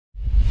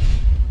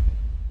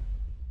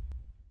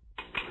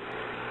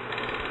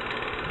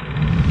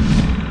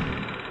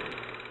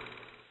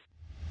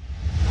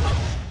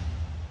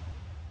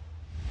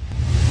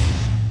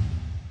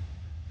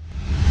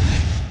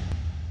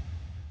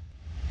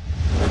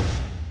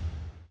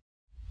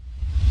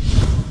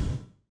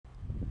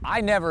I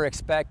never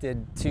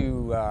expected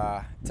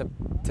to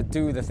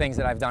do the things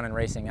that I've done in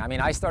racing. I mean,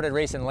 I started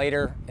racing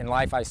later in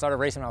life. I started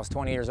racing when I was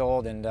 20 years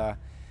old, and I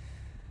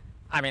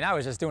mean, I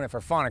was just doing it for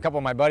fun. A couple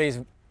of my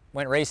buddies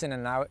went racing,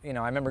 and I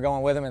remember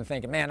going with them and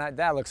thinking, man,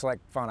 that looks like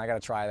fun. I got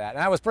to try that,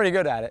 and I was pretty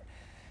good at it.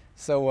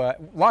 So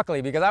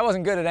luckily, because I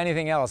wasn't good at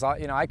anything else,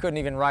 I couldn't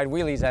even ride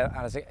wheelies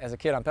as a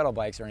kid on pedal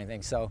bikes or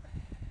anything. So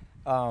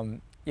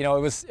it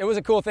was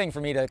a cool thing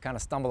for me to kind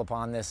of stumble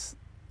upon this,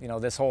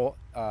 this whole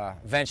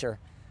venture.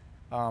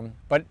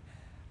 But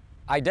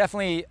I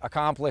definitely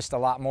accomplished a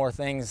lot more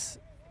things,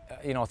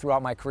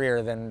 throughout my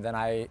career than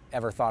I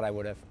ever thought I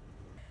would have.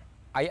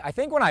 I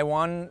think when I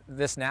won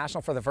this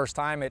national for the first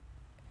time, it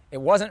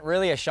wasn't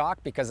really a shock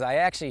because I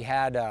actually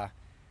had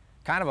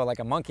kind of like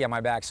a monkey on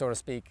my back, so to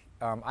speak.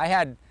 I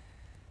had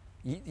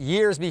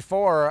years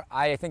before,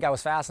 I think I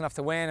was fast enough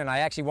to win, and I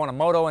actually won a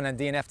moto and then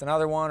DNF'd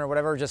another one or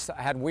whatever. Just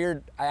I had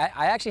weird.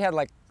 I actually had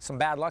like some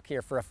bad luck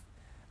here for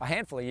a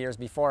handful of years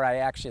before I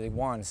actually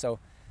won. So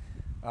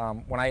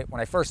when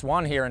I first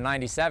won here in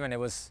 '97,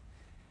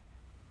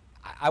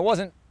 I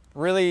wasn't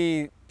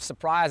really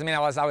surprised. I mean, I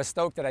was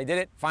stoked that I did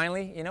it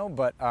finally,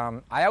 but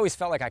I always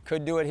felt like I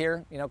could do it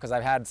here, because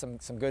I've had some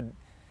good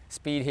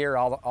speed here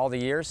all the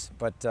years.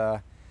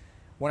 But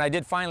when I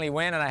did finally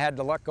win and I had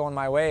the luck going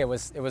my way, it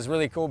was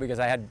really cool because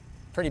I had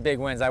pretty big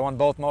wins. I won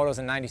both motos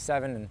in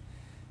 '97,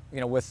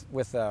 and with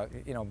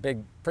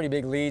pretty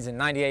big leads in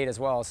 '98 as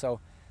well. So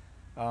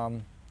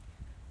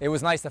it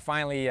was nice to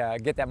finally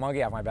get that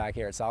monkey off my back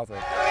here at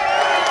Southwick.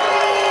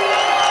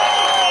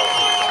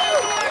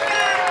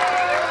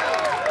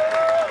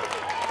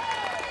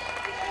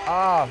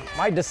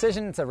 My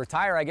decision to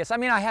retire, I guess. I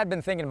mean, I had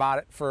been thinking about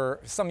it for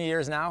some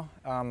years now.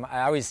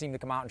 I always seem to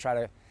come out and try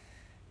to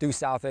do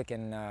Southwick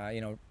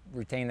and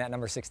retain that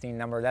number 16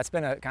 number. That's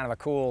been kind of a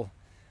cool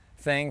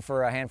thing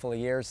for a handful of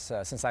years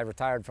since I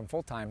retired from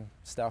full-time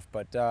stuff.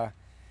 But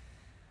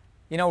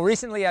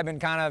recently I've been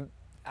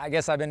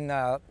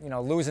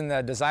losing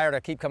the desire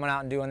to keep coming out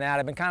and doing that.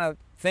 I've been kind of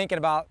thinking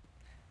about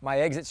my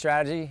exit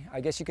strategy,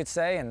 I guess you could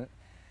say. And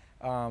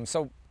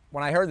so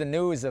when I heard the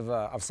news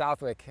of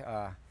Southwick,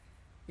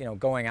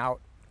 going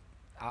out,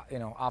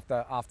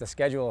 off the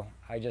schedule,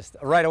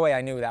 right away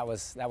I knew that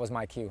was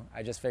my cue.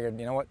 I just figured,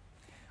 you know what?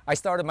 I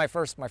started my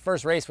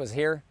first race was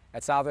here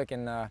at Southwick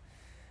in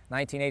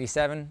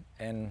 1987,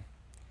 and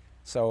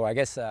so I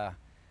guess I'm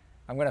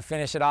going to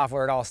finish it off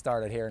where it all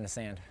started, here in the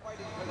sand.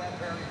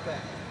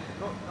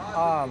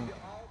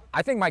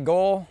 I think my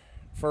goal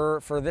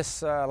for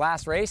this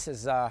last race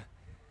is, I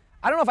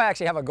don't know if I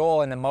actually have a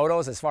goal in the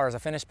motos as far as a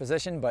finish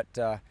position, but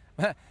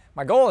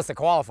my goal is to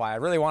qualify. I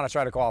really want to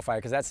try to qualify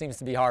because that seems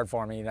to be hard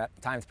for me, that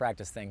times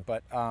practice thing.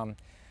 But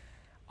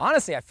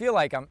honestly, I feel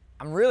like I'm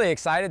really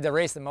excited to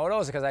race the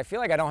motos because I feel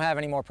like I don't have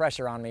any more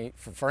pressure on me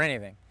for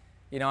anything.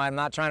 I'm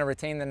not trying to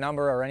retain the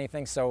number or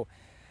anything. So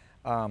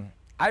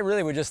I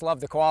really would just love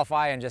to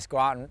qualify and just go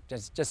out and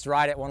just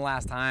ride it one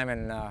last time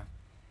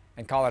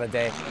and call it a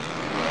day.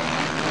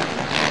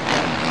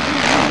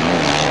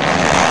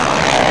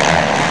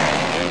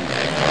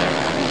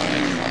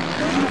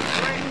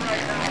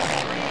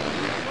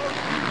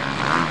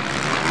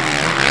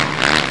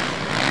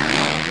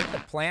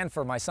 Plan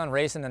for my son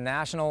racing the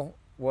national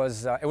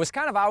was it was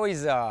kind of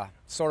always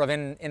sort of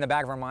in the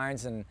back of our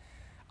minds, and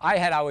I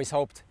had always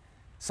hoped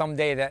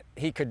someday that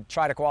he could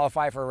try to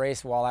qualify for a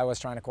race while I was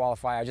trying to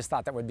qualify. I just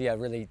thought that would be a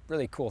really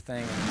cool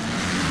thing.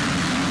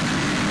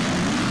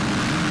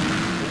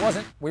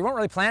 We weren't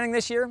really planning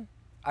this year.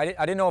 I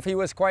didn't know if he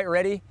was quite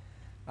ready,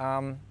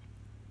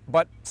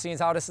 but seeing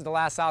as how this is the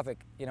last Southwick,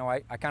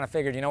 I kind of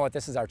figured,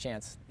 this is our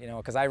chance,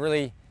 because I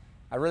really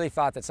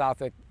thought that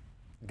Southwick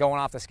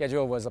going off the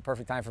schedule was the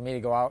perfect time for me to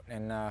go out,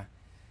 and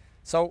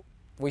so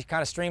we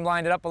kind of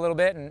streamlined it up a little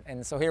bit,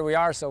 and so here we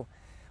are. So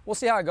we'll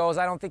see how it goes.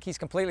 I don't think he's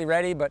completely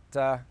ready, but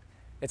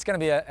it's going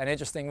to be an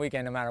interesting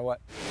weekend no matter what.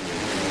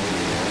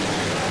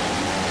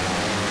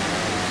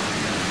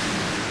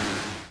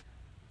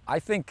 I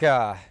think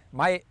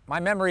my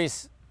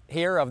memories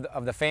here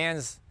of the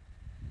fans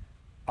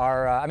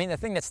are, I mean, the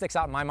thing that sticks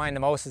out in my mind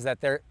the most is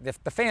that the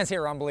fans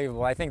here are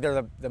unbelievable. I think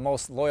they're the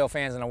most loyal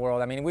fans in the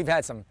world. I mean, we've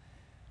had some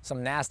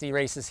nasty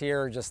races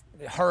here, just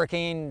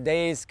hurricane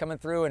days coming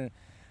through, and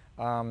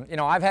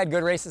I've had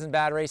good races and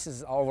bad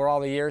races over all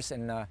the years,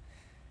 and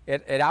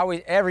it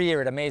always, every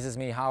year, it amazes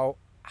me how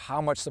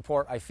much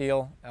support I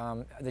feel,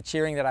 the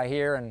cheering that I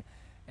hear, and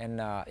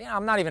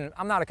I'm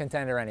not a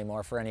contender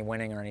anymore for any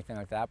winning or anything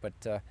like that,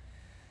 but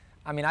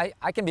I mean,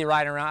 I can be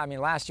riding around. I mean,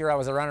 last year I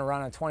was running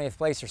around in 20th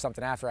place or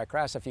something after I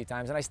crashed a few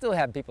times, and I still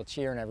had people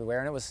cheering everywhere,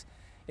 and it was,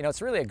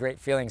 it's really a great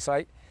feeling.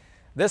 So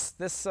this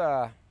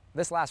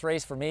last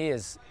race for me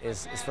is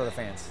for the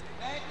fans.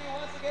 Thank you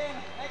once again.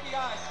 Thank you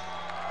guys.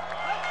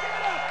 Let's give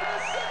it up for the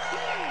 16,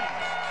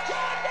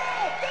 John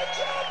Dowd, the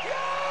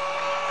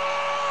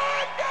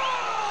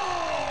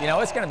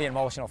champion! It's going to be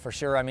emotional for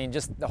sure. I mean,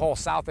 just the whole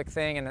Southwick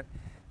thing,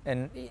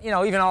 and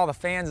even all the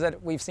fans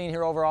that we've seen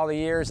here over all the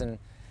years, and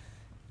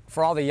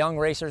for all the young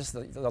racers,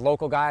 the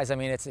local guys. I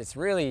mean, it's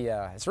really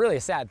a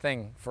sad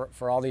thing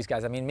for all these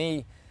guys. I mean,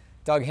 me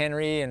Doug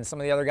Henry and some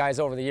of the other guys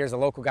over the years, the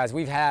local guys,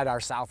 we've had our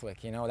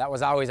Southwick, you know. That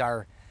was always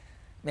our,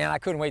 man, I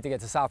couldn't wait to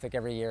get to Southwick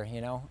every year,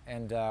 you know.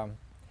 And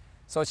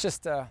so it's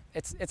just,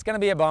 it's going to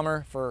be a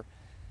bummer for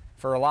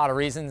a lot of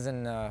reasons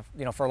and,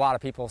 you know, for a lot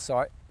of people.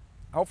 So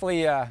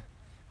hopefully I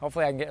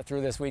can get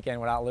through this weekend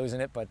without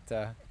losing it. But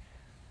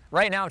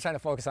right now I'm trying to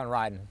focus on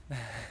riding.